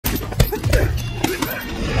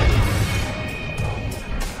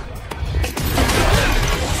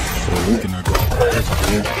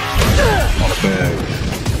nigga. On the bag.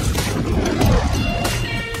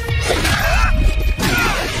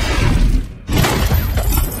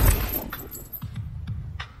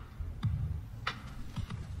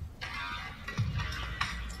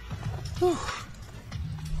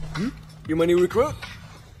 You my new recruit?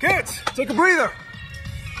 Kids, take a breather.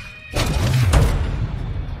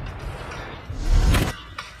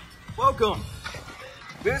 Welcome.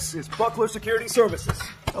 This is Buckler Security Services.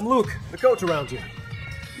 I'm Luke, the coach around here.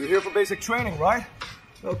 You're here for basic training, right?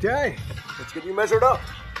 Okay, let's get you measured up.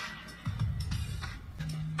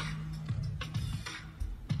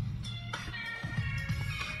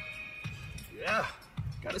 Yeah,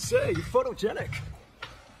 gotta say, you're photogenic.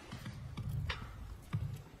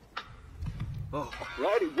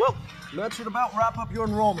 Alrighty, well, that should about wrap up your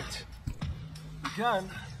enrollment. Again,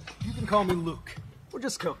 you can call me Luke, or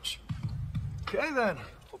just Coach. Okay then,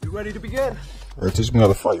 hope you're ready to begin. Alright, teach me how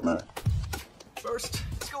to fight, man. First,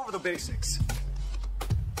 let's go over the basics.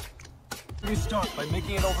 You start by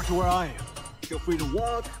making it over to where I am. Feel free to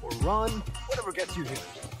walk or run, whatever gets you here.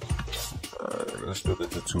 Alright, let's do the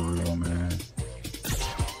tutorial, man.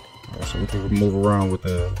 Alright, so we can move around with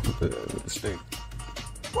the stick.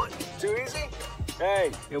 What? Too easy?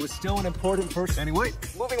 Hey, it was still an important first. Anyway,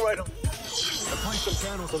 moving right on. I placed some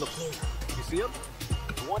panels on the floor. You see them?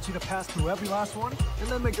 I want you to pass through every last one and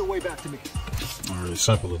then make your way back to me. Alright,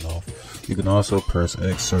 simple enough. You can also press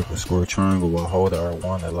X, circle, square, triangle while holding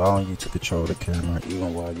R1, allowing you to control the camera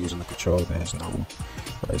even while using the control bands normal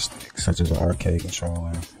right stick, such as the arcade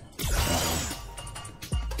controller.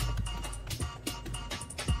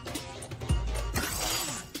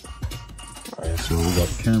 Alright, so we got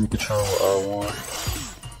the camera control with R1.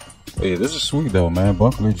 Oh yeah, this is sweet though, man.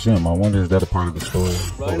 Buckler Gym. I wonder, is that a part of the story?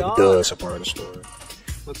 Right on. It does a part of the story.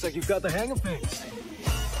 Looks like you've got the hang of things.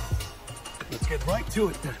 Let's get right to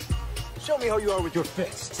it then. Show me how you are with your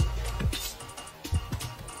fists.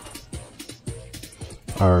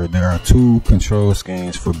 Alright, there are two control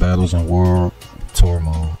schemes for battles in World Tour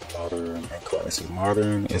mode, Modern and Classic.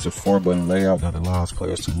 Modern is a 4-button layout that allows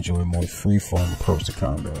players to enjoy a more free-form approach to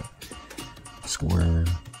combat. Square,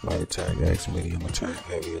 light attack, X, medium attack,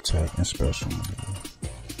 heavy attack, and special mode.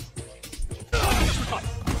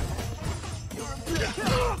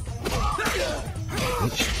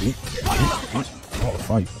 Oh,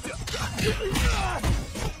 fight.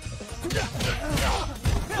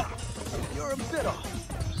 You're a bit off.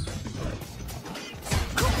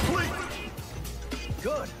 Complete.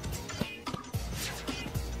 Good.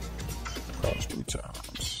 Cross 3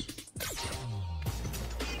 times.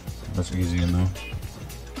 That's easy enough.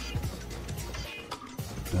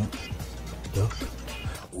 Duck,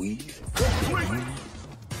 weave.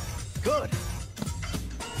 Good.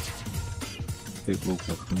 Hit loop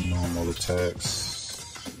with 3 normal attacks.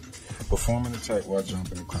 Perform an attack while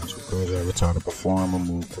jumping across with goes every time to perform or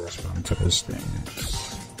move corresponding to the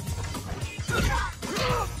stance.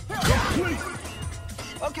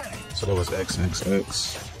 Okay. So that was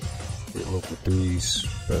XXX. Hit loop with 3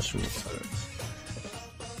 special attacks.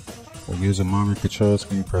 When using modern control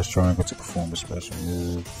scheme, press triangle to perform a special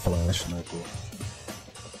move. Flash knuckle.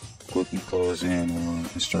 Quickly close in on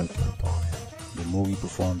and strike the opponent. The move you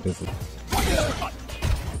perform different.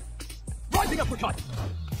 Rising uppercut.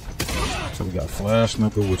 So we got flash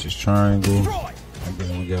knuckle, which is triangle, and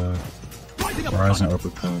then we got rising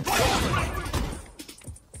uppercut.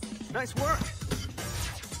 Nice work.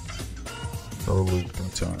 Throw loop 3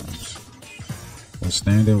 times. When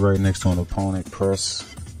standing right next to an opponent, press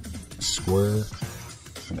square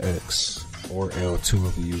and X or L2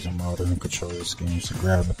 if you're using modern control schemes to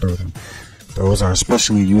grab and throw them. Those are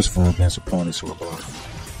especially useful against opponents who are blocking.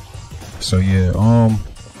 So yeah,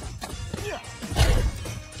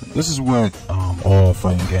 this is what all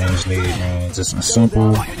fighting games need, man. Just a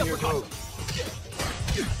simple,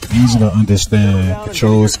 easy to understand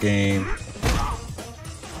control scheme,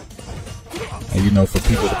 and you know, for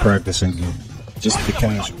people to practice and get just the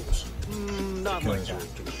casuals. Not like that.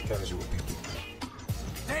 Casual people.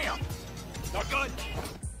 Damn. Not good.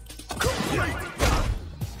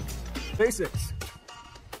 Basics.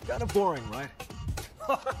 Kind of boring, right?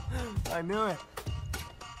 I knew it.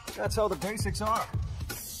 That's how the basics are.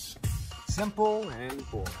 Simple and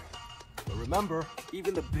boring. But remember,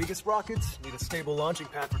 even the biggest rockets need a stable launching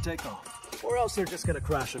pad for takeoff, or else they're just gonna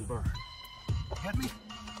crash and burn. Get me?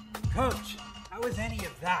 Coach, how is any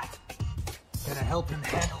of that gonna help him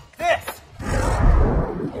handle this?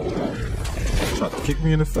 Try to kick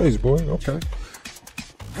me in the face, boy. Okay.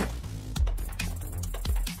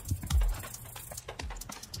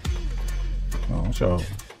 Oh, y'all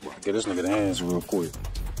get this nigga the hands real quick.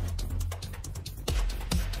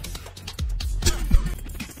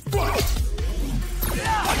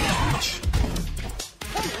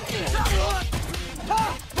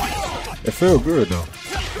 It felt good though.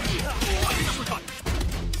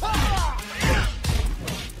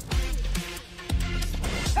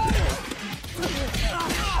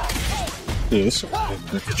 Yeah,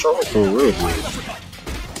 the controls feel real good.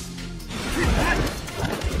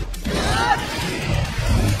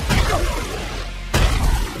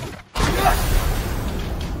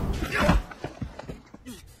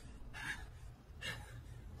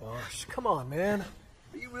 Gosh, come on, man.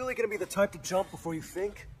 Are you really gonna be the type to jump before you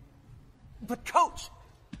think? But coach,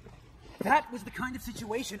 that was the kind of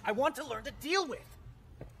situation I want to learn to deal with.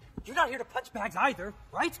 You're not here to punch bags either,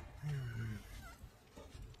 right?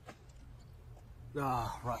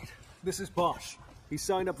 Ah, right. This is Bosch. He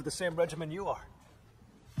signed up for the same regiment you are.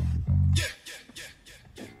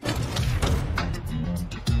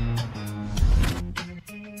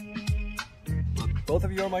 Look, both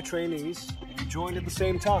of you are my trainees, and you joined at the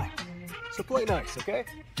same time. So play nice, okay?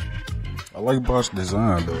 I like Bosch's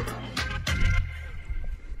design though.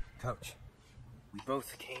 Coach, we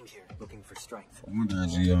both came here looking for strength. I wonder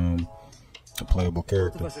is he a playable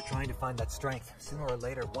character? Both of us are trying to find that strength. Sooner or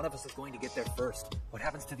later, one of us is going to get there first. What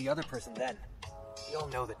happens to the other person then? We all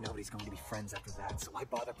know that nobody's going to be friends after that, so why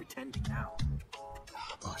bother pretending now?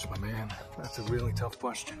 Bosch, my man, that's a really tough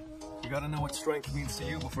question. You gotta know what strength means to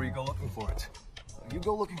you before you go looking for it. You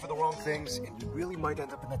go looking for the wrong things, and you really might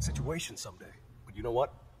end up in that situation someday. But you know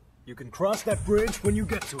what? You can cross that bridge when you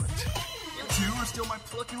get to it. You two are still my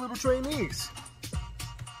plucky little trainees.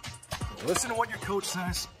 Listen to what your coach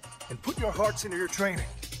says, and put your hearts into your training.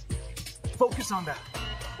 Focus on that.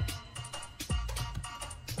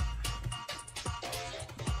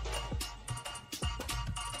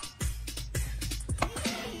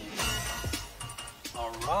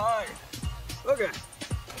 All right. Okay,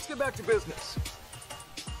 let's get back to business.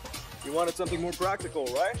 You wanted something more practical,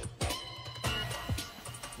 right?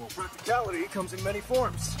 Well, practicality comes in many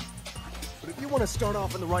forms. But if you want to start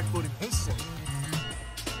off on the right foot in this city,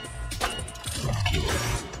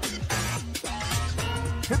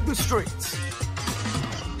 hit the streets.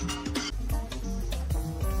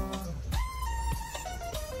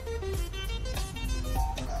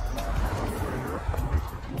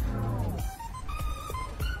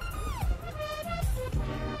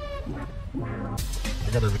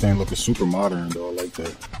 They got everything looking super modern though. I like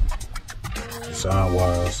that. Design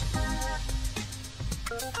wise.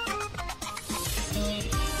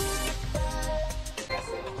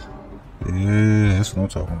 Yeah, that's what I'm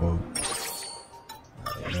talking about.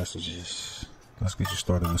 Messages. Let's get you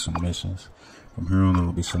started with some missions. From here on,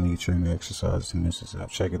 I'll be sending you training exercises and missions out.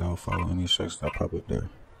 Check it out. Follow any instructions that pop up there.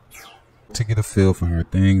 To get a feel for how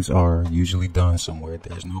things are usually done somewhere,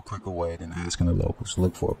 there's no quicker way than asking the locals.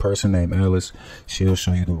 Look for a person named Alice. She'll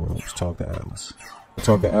show you the ropes. Talk to Alice.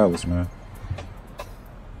 Talk to Alice, man.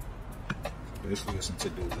 Basically, it's a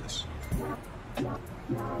to-do list.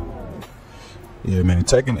 Yeah, man.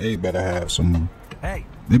 Tekken 8 better have some. Hey.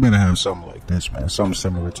 They better have something like this, man. Something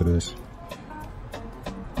similar to this.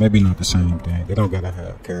 Maybe not the same thing. They don't gotta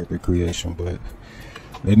have character creation, but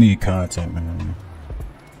they need content, man.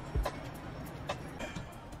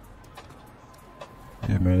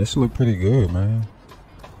 Yeah, man, this look pretty good, man.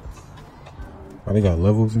 Oh, they got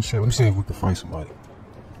levels and shit. Let me see if we can fight somebody.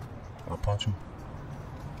 I'll punch him.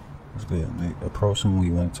 What's good, mate? Approach him when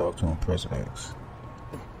you want to talk to him. Press X.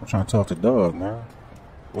 I'm trying to talk to Doug, man.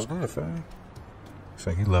 What's good, fam? It's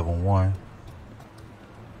like he level 1.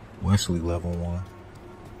 Wesley level 1.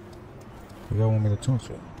 Who y'all want me to talk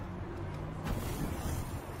to?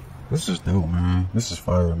 This is dope, man. This is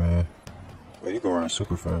fire, man. Well, you can run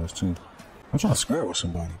super fast, too. I'm trying to scrap with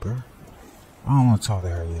somebody, bro. I don't want to talk to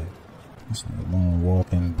her yet. This nigga long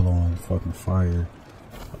walking, blowing fucking fire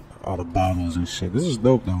out of bottles and shit. This is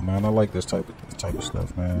dope, though, man. I like this type of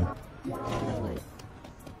stuff, man.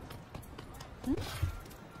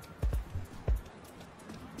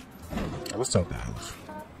 Let's talk to Alice.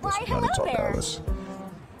 Let's hello talk to there. Alice.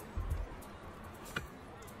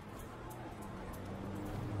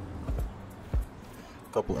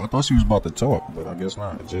 I thought she was about to talk, but I guess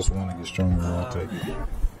not. I just want to get stronger. I'll take it.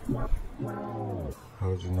 How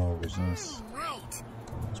would you know it was this? Right.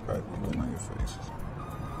 It's probably looking on your face.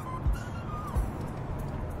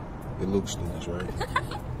 It looks foolish, right?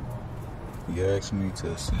 You asked me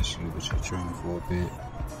to assist you with your training for a bit.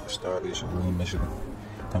 Started your little mission.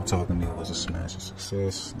 Come talk to me. It was a smash of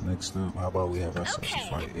success. Next up, how about we have ourselves a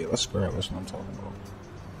fight? Yeah, let's scrap. That's what I'm talking about.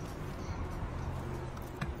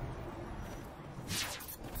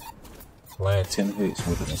 Land 10 hits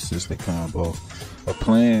with an assisted combo. A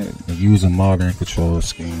plan using modern control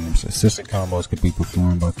schemes. Assisted combos can be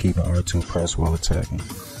performed by keeping R2 pressed while attacking.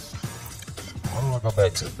 How do I go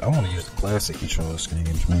back to, I want to use the classic control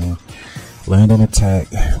schemes, man. Land on attack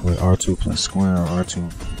with R2 plus square or R2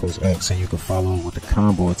 plus X, and you can follow with the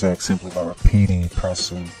combo attack simply by repeatedly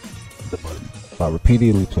pressing the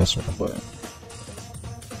button.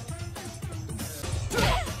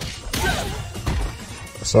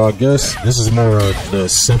 So I guess this is more of the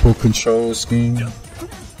simple control scheme.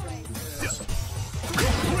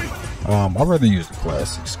 I'd rather use the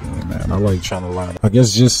classic scheme, man. I like trying to line up. I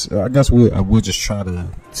guess we'll just try the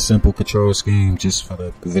simple control scheme just for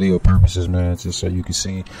the video purposes, man. Just so you can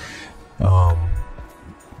see what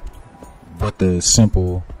the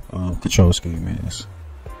simple control scheme is.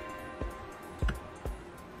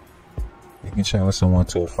 You can challenge someone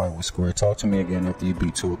to a fight with square. Talk to me again after you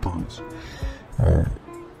beat 2 opponents. Alright.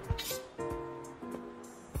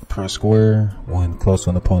 Press square when close to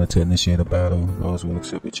an opponent to initiate a battle. Those who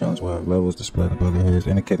accept the challenge will have levels displayed above their heads,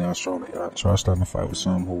 indicating how strong they are. Try starting a fight with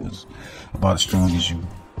someone who is about as strong as you.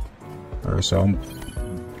 Alright, so I'm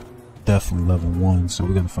definitely level 1, so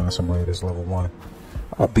we're gonna find somebody that's level 1.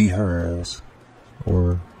 I'll beat her ass.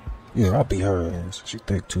 Or, yeah, I'll beat her ass. She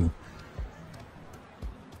thick too.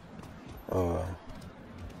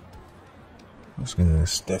 Let's go to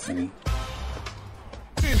Stephanie.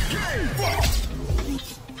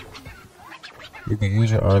 You can use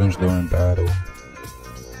your items during battle.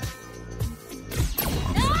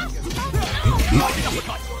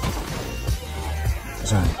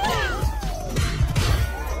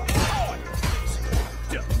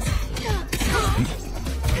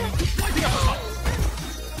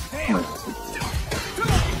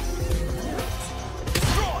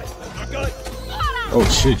 Oh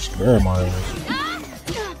shit, she grabbed my ass.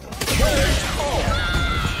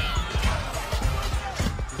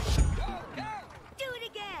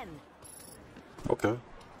 Okay,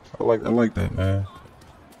 I like that, man.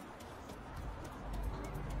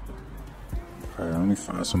 Alright, let me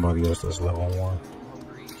find somebody else that's level 1.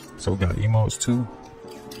 So we got emotes too.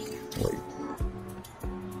 Wait.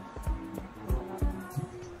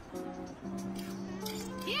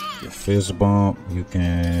 Your fist bump, you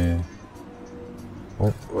can.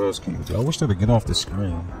 What else can you do? I wish they would get off the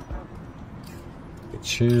screen. The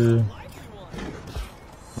cheer.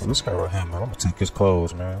 Oh, this guy right here, man. I'm gonna take his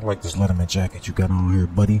clothes, man. I like this Letterman jacket you got on here,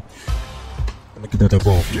 buddy. Let me get that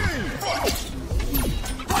ball for you.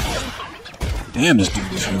 Damn, this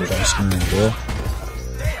dude is really that screen, bro.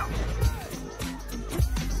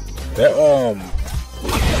 That,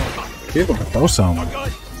 he's gonna throw something.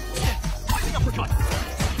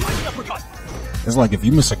 It's like if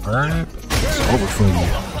you miss a grab, it's over for you.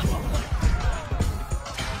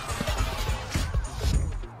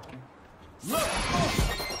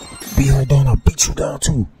 Beat her down, I'll beat you down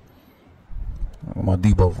too. My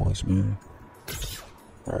Debo voice, man.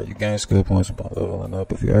 Alright, you gain skill points by leveling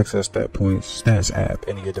up. If you access stats app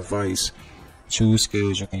in your device, choose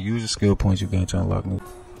skills. You can use the skill points you gain to unlock new.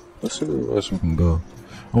 Let's see where else we can go.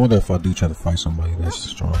 I wonder if I do try to fight somebody that's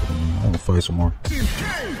stronger than me. I'm gonna fight some more.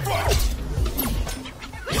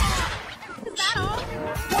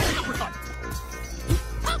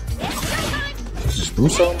 She just threw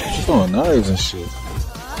something? She's throwing knives and shit.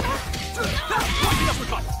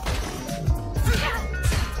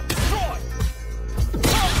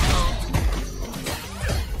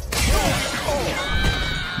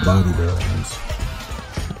 Body bags.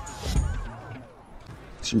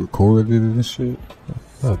 She recorded it and shit.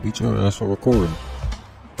 I'll beat your ass for recording.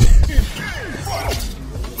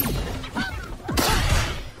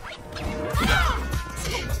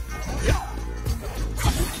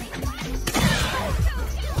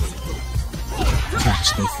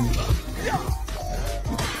 Stay free.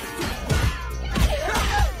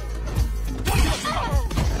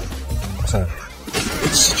 Sorry.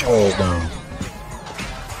 It's Charles down.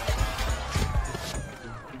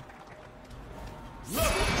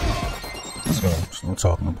 Let's go. That's what I'm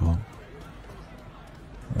talking about.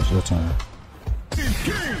 It's your turn.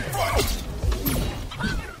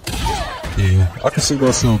 Yeah, I can see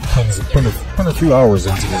myself putting a few hours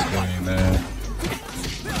into this game, man.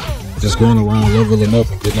 Just going around leveling up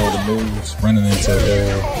and getting all the moves, running into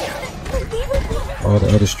all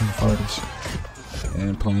the other Street Fighters,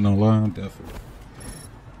 and playing online, definitely.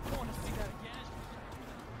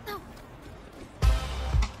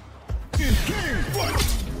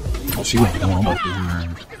 Oh, she went down. I'm about to do her.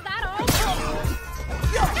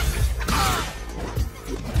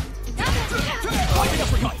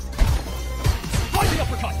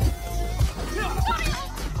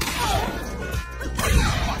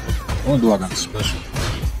 I wonder do I got the special.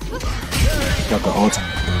 Got the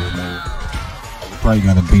ultimate mode. You probably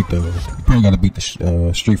gotta beat the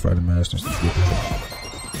Street Fighter Masters to get that.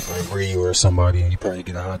 Ryu or somebody, and you probably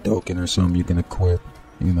get a Hadouken or something you can equip.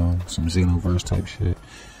 You know, some Xenoverse type shit.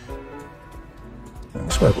 Man,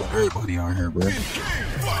 respect with everybody out here, bro.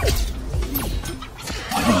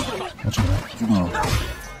 What you got? Come on.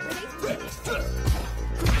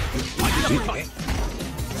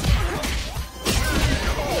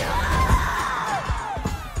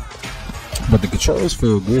 But the controls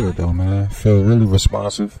feel good though, man. Feel really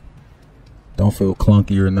responsive. Don't feel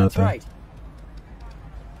clunky or nothing. That's right.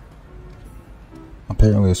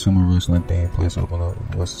 Apparently, a sumo wrestling theme place open up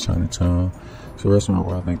in West Chinatown. It's a restaurant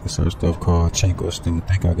where I think they serve stuff called Chinko Stew.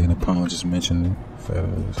 Think I get a pound, just mentioned it. Fat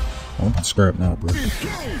ass. I'm about to scrap now, bro.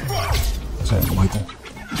 What's that, Michael?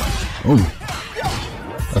 Oh.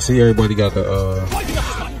 I see everybody got the,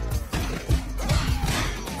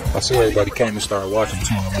 I see everybody came and started watching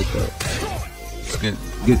too. I like that.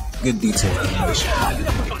 Good detail.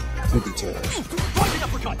 Good details.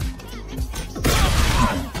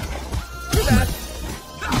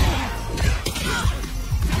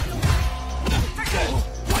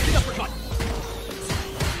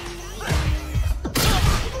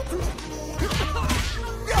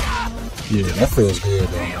 Yeah, that feels good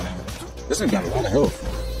though, man. This thing got a lot of health.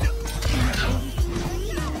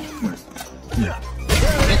 Yeah.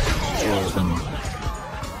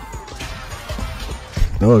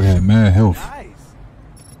 Dog had mad health.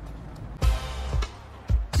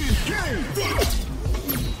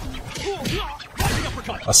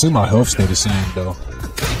 I see my health stay the same though.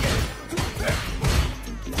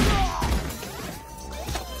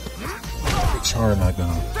 It's hard not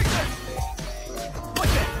gonna.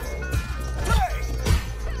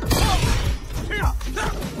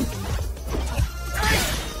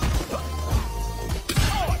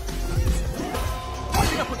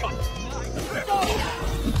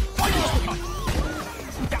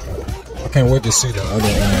 I can't wait to see the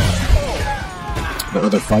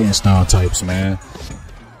other fighting style types, man,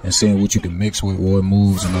 and seeing what you can mix with, what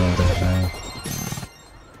moves and all that, man.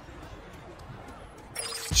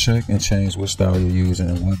 Check and change what style you're using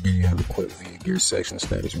and what gear you have equipped via gear section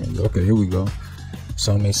status menu. Okay, here we go.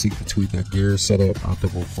 Some may seek to tweak their gear setup,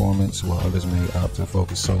 optimal performance, while others may opt to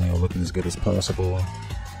focus solely on looking as good as possible.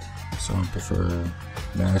 Some prefer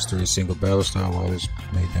mastery single battle style, while others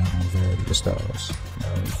may dabble in a variety of styles.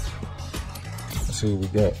 Let's see what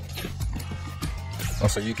we got. Oh,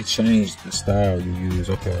 so you can change the style you use.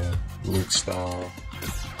 Okay, look style.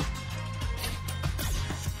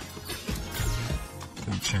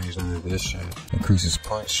 You change none of this shit. Increases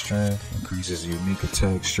punch strength, increases unique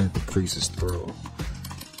attack strength, increases throw.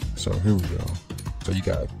 So here we go. So you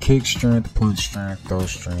got kick strength, punch strength, throw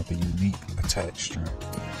strength, and unique attack strength.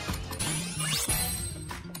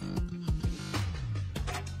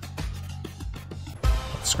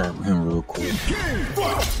 Let's grab him real quick.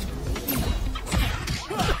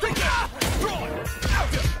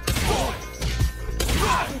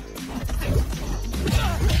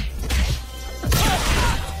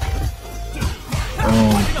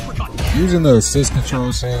 Using the assist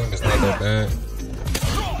control thing is not that bad.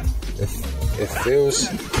 It feels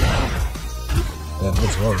that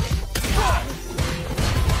looks hard.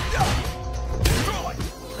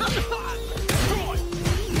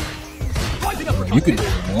 You can do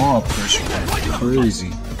wall pressure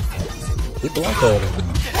crazy. He blocked all that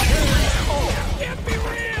though.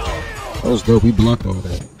 That was dope. He blocked all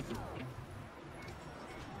that.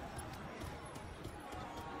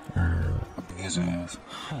 Up his ass.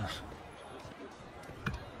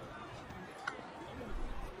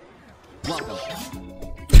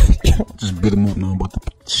 Just beat him up now. I'm about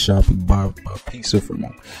to shop and buy a pizza from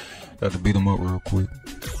him. Got to beat him up real quick.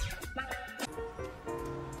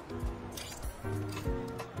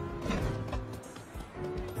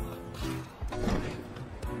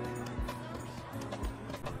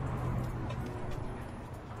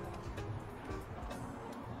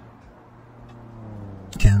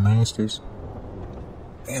 Ken Masters.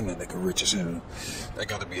 Damn, that nigga rich as hell. That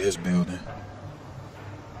got to be his building.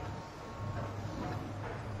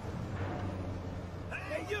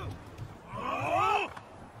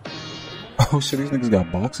 Oh shit, these niggas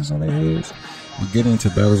got boxes on their heads. When getting into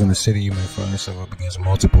battles in the city, you may find yourself up against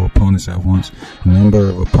multiple opponents at once. The number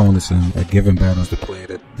of opponents in a given battle is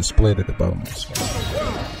displayed at the bottom of the screen.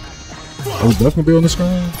 Oh, it's definitely be on the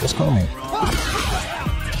screen? Let's call me.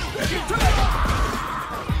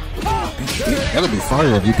 That'll be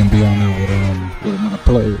fire if you can be on there with another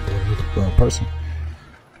player or with a person.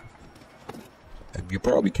 You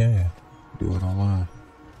probably can do it online.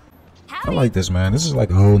 I like this, man. This is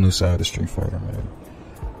like a whole new side of Street Fighter, man.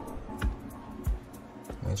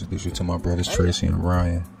 I'll introduce you to my brothers Tracy and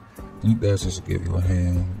Ryan. That's just to give you a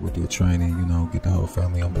hand with your training, you know, get the whole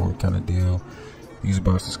family on board kind of deal. Use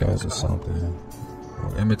box disguise or something.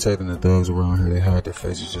 Or imitating the thugs around here, they hide their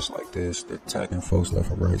faces just like this. They're attacking folks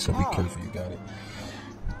left and right, so be careful, you got it.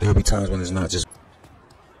 There'll be times when it's not just...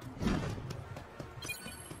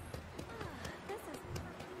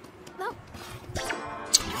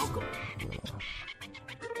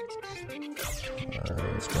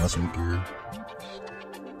 Alright, let's buy some gear.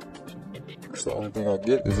 That's the only thing I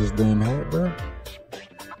get is this damn hat, bro.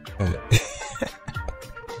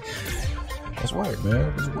 That's white,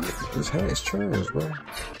 man. It's white. This hat is trash, bro.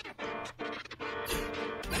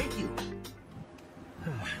 Thank you.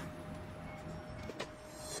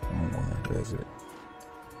 That's it.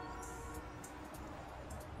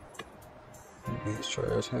 These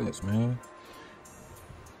trash hats, man.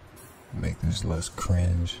 Make this less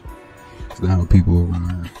cringe. It's not how people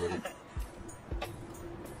around here put it.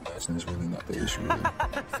 Fashion is really not the issue. Really. In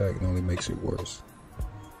fact, it only makes it worse.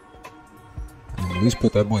 I mean, at least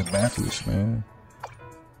put that boy backwards, man.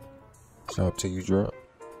 Shop till you drop.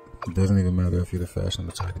 It doesn't even matter if you're the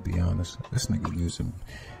fashionable type, to be honest. This nigga using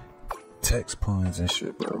text puns and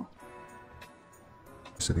shit, bro.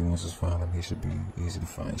 Said he wants us to find him. He should be easy to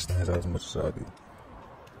find. He stands out as much as I do.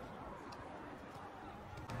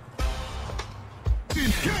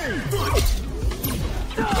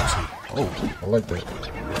 Oh, I like that.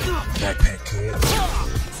 Backpack kid.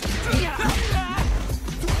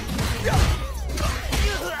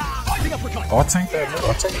 Oh, I'll take that, man.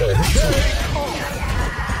 I'll take that.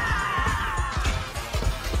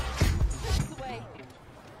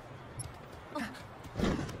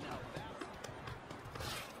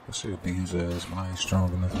 I should be his ass, but I ain't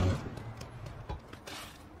strong enough yet.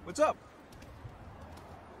 What's up?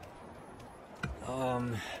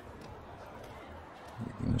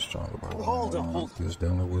 Getting stronger, bro. Hold on. This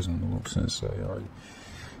down there wasn't no sense. Alright.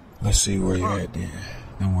 Let's see where you're at then.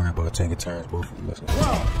 Don't worry about taking turns, both of you. Let's go.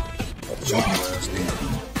 Jump your ass, then.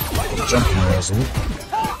 Jump your ass, then.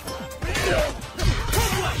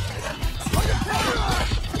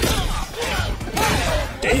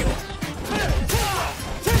 Damn.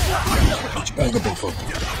 You gotta go both of them.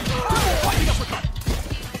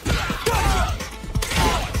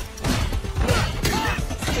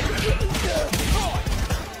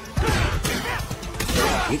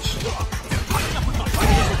 Bitch.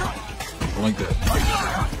 Like that.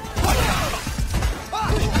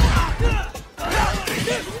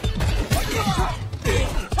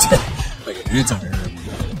 Like an anti-air.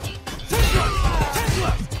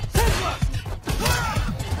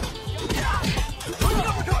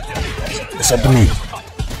 It's up to me.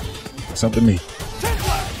 It's up to me.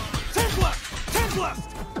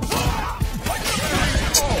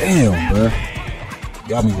 Damn, bro.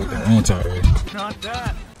 Got me with the anti-air. Not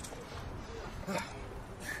bad.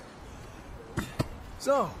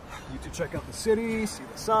 So, you two check out the city, see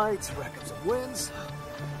the sights, rack up some wins,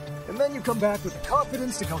 and then you come back with the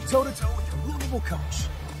confidence to go toe-to-toe with your loomable coach.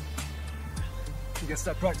 I guess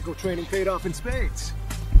that practical training paid off in spades.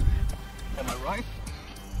 Am I right?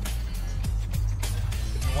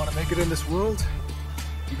 If you want to make it in this world,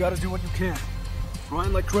 you gotta do what you can.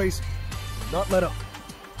 Grind like crazy. Not let up.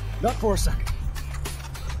 Not for a second.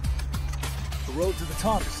 The road to the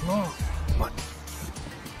top is long, but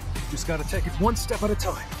you just gotta take it one step at a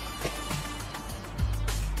time.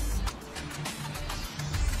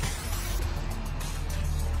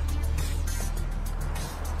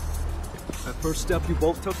 That first step you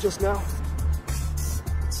both took just now, it's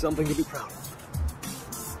something to be proud of.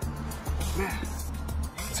 Man,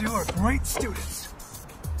 you two are great students.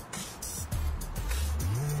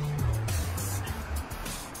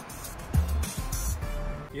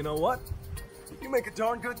 You know what? You make a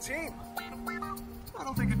darn good team. I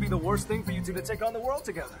don't think it'd be the worst thing for you two to take on the world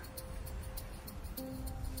together.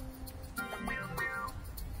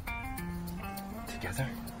 Together?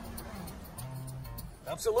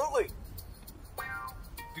 Absolutely.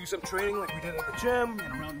 Do some training like we did at the gym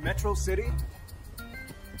and around Metro City.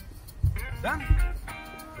 Then,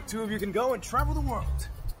 the two of you can go and travel the world.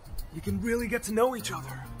 You can really get to know each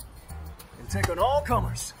other and take on all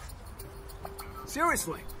comers.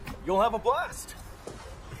 Seriously, you'll have a blast.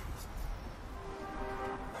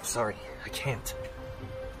 I'm sorry, I can't.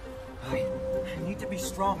 I need to be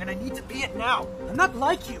strong, and I need to be it now. I'm not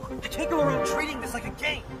like you. I can't go around treating this like a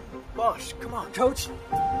game. Bosh, come on. Coach,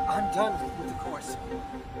 I'm done with the course.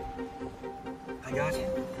 I got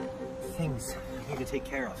things I need to take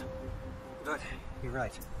care of. But you're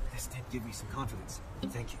right. This did give me some confidence.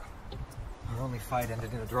 Thank you. Our only fight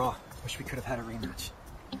ended in a draw. Wish we could have had a rematch.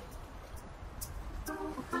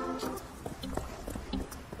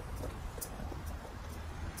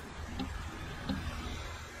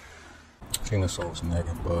 Tina Soul's neck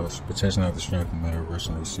and bust. Potentially not the strength of man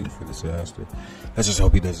reversing their seat for disaster. I just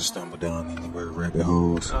hope he doesn't stumble down anywhere rabbit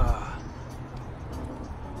holes.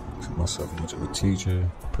 Myself much of a teacher.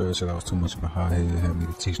 Prayer said I was too much of a hothead, had me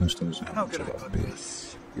to teach no students how much of that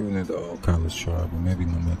bit. Even in the old college tribe, but maybe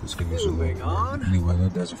no methods could use a leg. Anyway,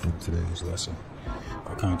 that does it for today's lesson.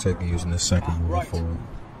 I'll contact you using this second moving forward.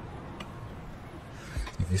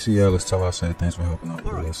 If you see Alice, tell her I said thanks for helping out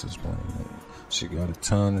with the lessons plan. She got a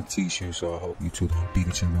ton to teach you, so I hope you two don't beat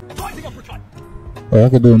each other. Oh, I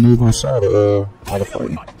could do a move outside of how to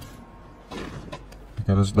fight.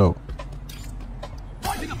 That's dope.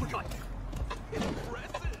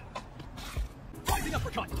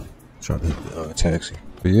 Try to hit the taxi.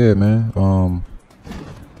 But yeah, man.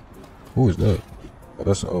 Who is that?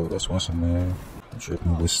 Oh, that's Winston, man.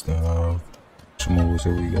 Tripping with style. Some moves.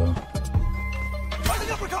 Here we go.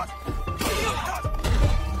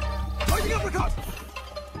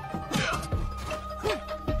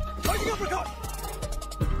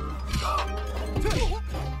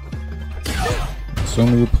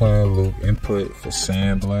 Assuming you're playing loop input for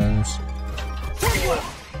sandblast.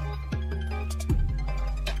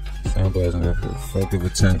 Sandblast is an effective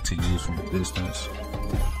attack to use from a distance.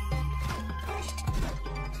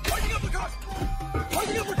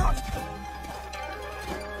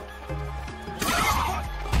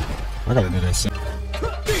 I gotta do that soon.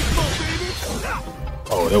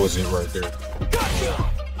 Oh, that was it right there.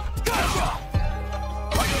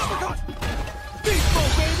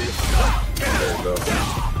 There we go.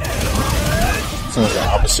 Sounds the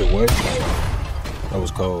opposite way. That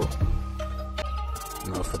was cold.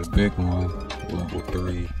 Now for the big one, level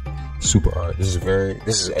 3, super art. This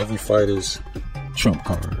is every fighter's trump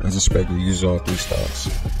card. As expected, use all 3 stocks.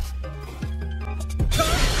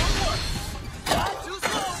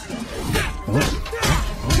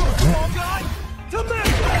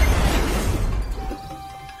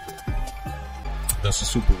 That's a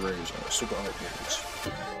super rage, super art gauge.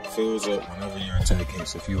 Fills up whenever you're attacking.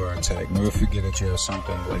 So if you are attacked, never forget that you have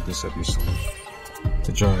something like this up your sleeve.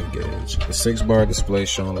 The drive gauge. The 6-bar display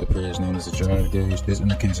shown up here is known as the drive gauge. This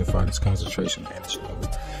indicates a fighter's concentration and energy level.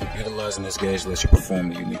 Utilizing this gauge lets you perform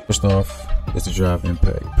the unique. First off is the drive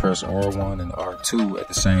impact. Press R1 and R2 at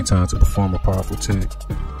the same time to perform a powerful attack.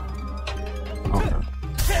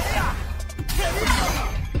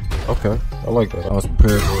 Okay, I like that. I was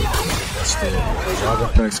prepared for it. Still, drive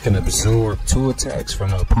impacts can absorb 2 attacks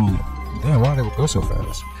from the opponent. Damn, why they would go so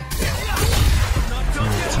fast? 2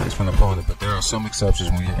 attacks from the opponent, but there are some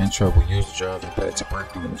exceptions when you're in trouble. Use the drive impact to break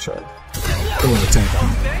through the trap. Pull an attack on.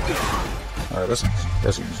 Alright, that's easy.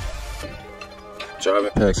 That's easy. Drive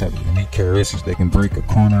impacts have unique characteristics. They can break a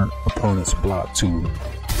corner opponent's block too.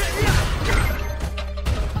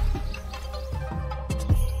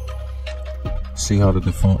 See how the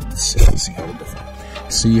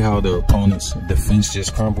opponent's defense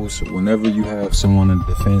just crumbles. Whenever you have someone in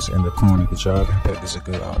defense in the corner, the drive impact is a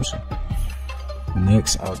good option.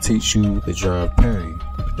 Next, I'll teach you the drive parry.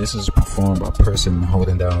 This is performed by pressing and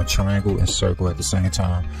holding down triangle and circle at the same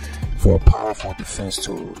time for a powerful defense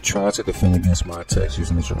tool. Try to defend against my attacks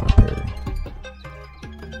using the drive parry.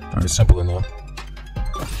 Alright, simple enough.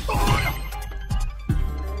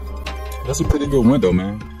 That's a pretty good window,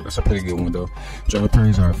 man. That's a pretty good window. Drive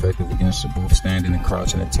parries are effective against both standing and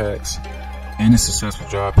crouching attacks. And a successful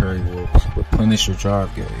drive parry will replenish your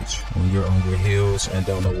drive gauge. When you're on your heels and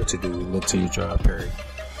don't know what to do, look to your drive parry.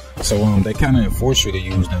 So they kind of enforce you to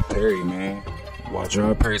use that parry, man. While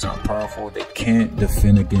drive parries are powerful, they can't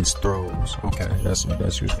defend against throws. Okay, that's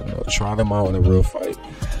useful. Try them out in a real fight.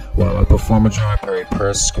 While I perform a drive parry,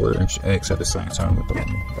 press square and X at the same time with them.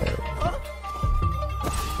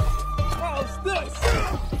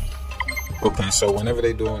 Okay, so whenever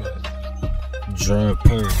they doing a drive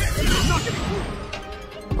parry,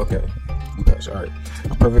 okay, alright.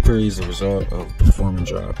 A perfect parry is a result of performing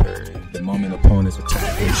drive parry. The moment opponents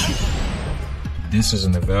attack you, this is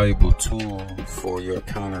an invaluable tool for your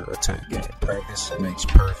counter attack game. Practice makes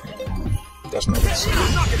perfect. That's not what I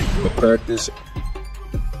said. But practice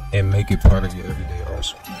and make it part of your everyday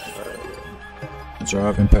arsenal.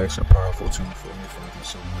 Drive impacts are powerful too for any fighter.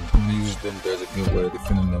 So when you use them, there's a good way of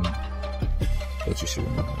defending them. That you should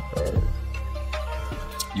know.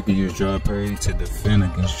 You can use drive parry to defend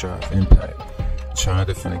against drive impact. Try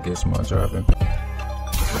to defend against my drive impact.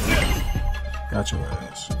 Got your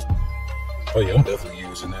ass. Oh yeah, I'm definitely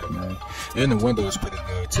using that, man. And the window is pretty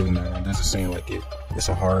good too, man. It doesn't seem like it's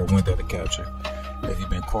a hard window to capture. If you've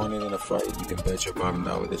been cornered in a fight, you can bet your bottom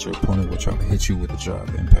dollar that your opponent will try to hit you with a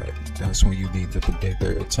drive impact. That's when you need to predict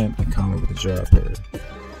their attempt and counter with a drive parry.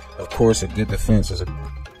 Of course, a good defense is a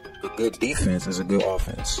good defense is a good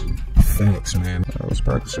offense. Thanks, man. I was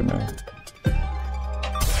practicing, man.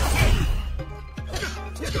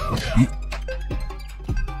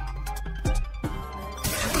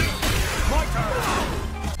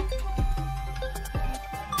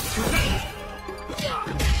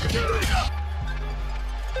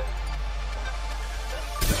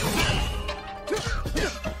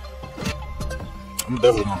 I'm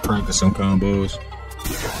definitely gonna practice some combos.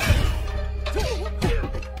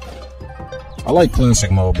 I like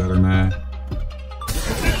classic mode better, man.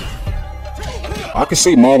 I can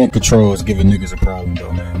see modern controls giving niggas a problem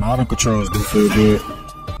though, man. Modern controls do feel good.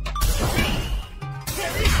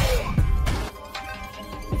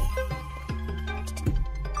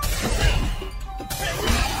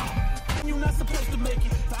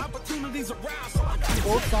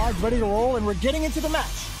 Both sides ready to roll, and we're getting into the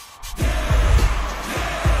match.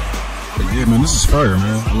 But yeah, man, this is fire,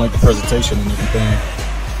 man. I like the presentation and everything.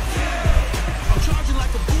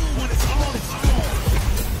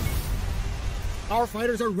 Our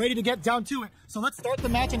fighters are ready to get down to it, so let's start the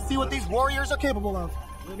match and see what these warriors are capable of.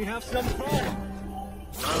 Let me have some fun.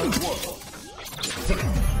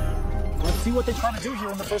 Let's see what they try to do here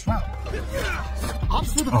in the first round.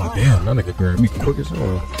 Opts for the Oh damn, that nigga grabbed me quick as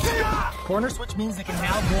hell. Corner switch means they can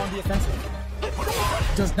now go on the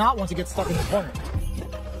offensive. Does not want to get stuck in the corner.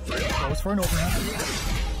 Goes for an overhand.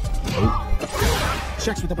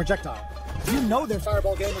 Checks with the projectile. You know their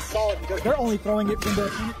fireball game is solid because they're only throwing it when their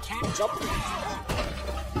opponent can't jump.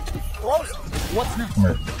 Throws. What's next?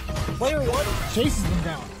 Right. Player one chases them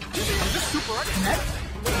down. Does this super X connect?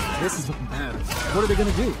 This is looking bad. What are they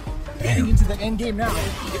gonna do? Getting into the end game now.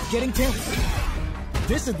 It's getting tense.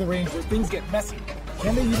 This is the range where things get messy.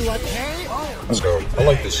 Can they utilize parry? Oh. Let's go. I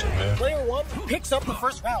like this shit, man. Player one picks up the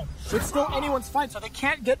first round. It's still anyone's fight, so they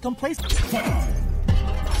can't get complacent.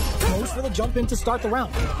 Goes for the jump in to start the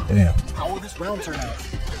round. Damn. How will this round turn out?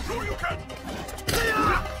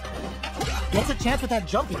 Gets a chance with that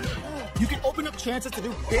jump in. You can open up chances to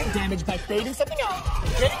do big damage by fading something out,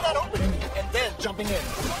 getting that opening, and then jumping in.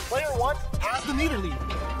 Player one has the meter lead.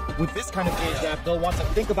 With this kind of gauge gap, they'll want to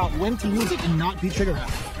think about when to use it and not be trigger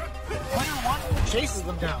happy. Player one chases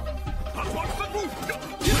them down.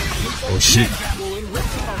 Oh shit.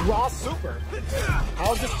 A raw super.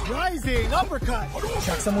 How's this rising uppercut?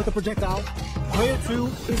 Checks him with a projectile. Player two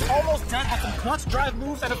is almost dead at some clutch drive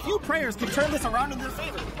moves, and a few prayers can turn this around in their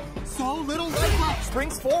favor. So little life left.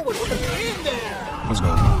 Springs forward with a pin there. Let's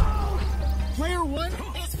go. Player one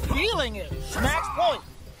is feeling it. Max point.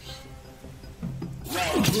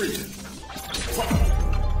 Round three.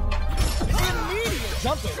 Immediate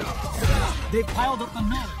jumping. They've piled up the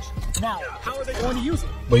knowledge. Now, how are they going to use it?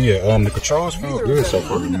 But yeah, the controls feel good so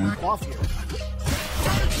far, man. Off here.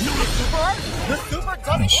 The super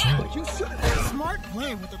doesn't work. You should have smart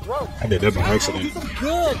play with the throw. I did that by Do accident. some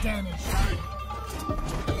good damage.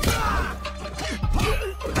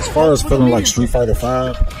 As far as feeling like Street Fighter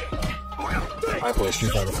 5, I play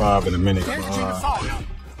Street Fighter 5 in a minute.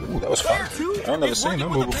 Ooh, that was fun. I ain't never seen that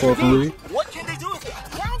move before from Lee. What can they do with it?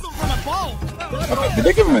 Grounds them from a ball. Did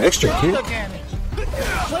they give him an extra kick?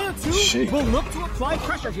 Player two Shit. will look to apply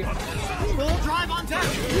pressure here. Full drive on tap.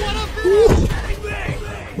 What a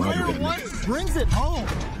big! Player one brings it home.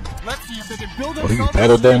 Let's see if they can build Oh, he themselves.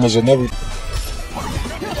 battle damage and everything.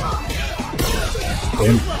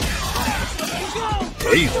 Damn.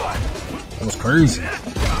 That was crazy.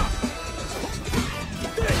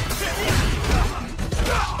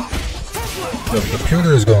 The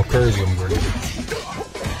computer is going crazy on me.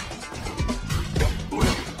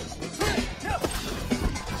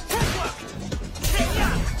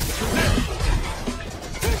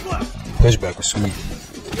 Pushback was sweet.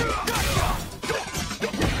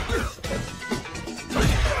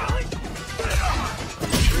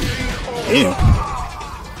 Damn.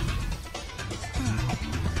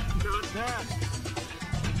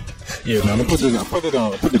 Yeah, man, I put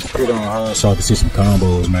the computer on high so I can see some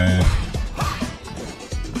combos, man.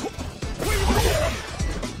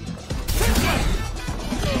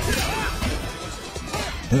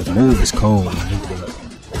 That move is cold, man.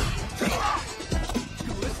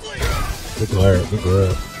 Good grab, good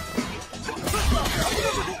grab.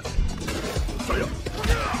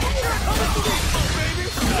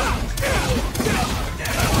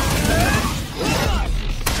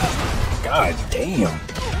 God damn.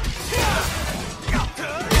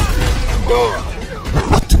 God.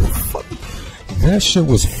 What the fuck? That shit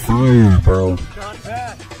was fire, bro.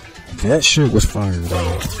 That shit was fire,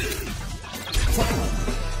 bro.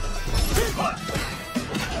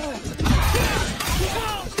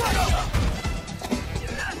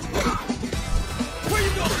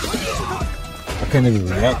 I can't even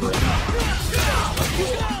react right now.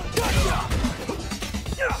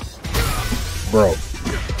 Bro.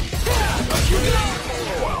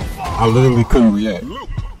 I literally couldn't react.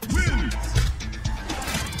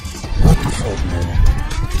 What the fuck, man?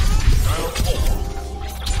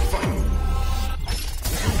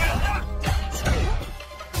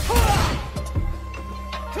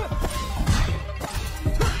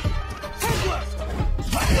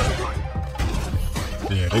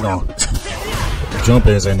 Yeah, they gon' jump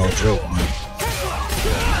as ain't no joke, man.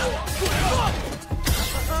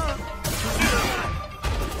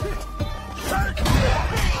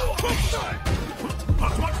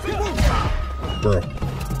 Bro,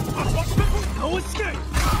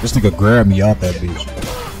 this nigga grabbed me out that bitch.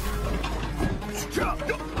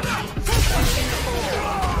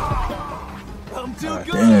 God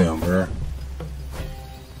damn, bro.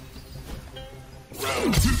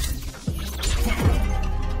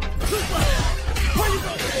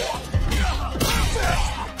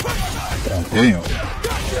 God damn.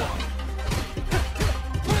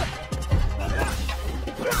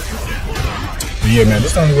 But yeah, man,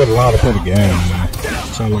 this only was a lot to play the game, man.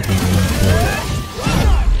 Sound like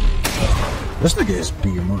this nigga is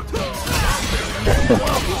beating him up.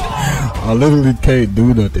 I literally can't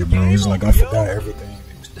do nothing, bro. It's like I forgot everything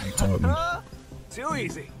they taught me. Too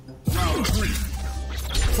easy.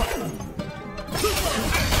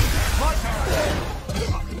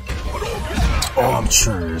 Oh, I'm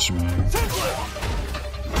trash, man.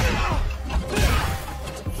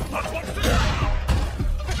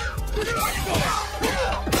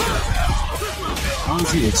 How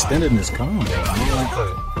is he extending his combo? I don't like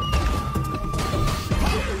that.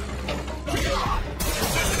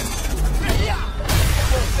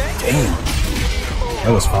 Damn.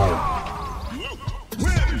 That was fire.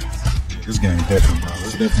 This game definitely, bro.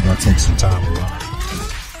 It's definitely gonna take some time to run.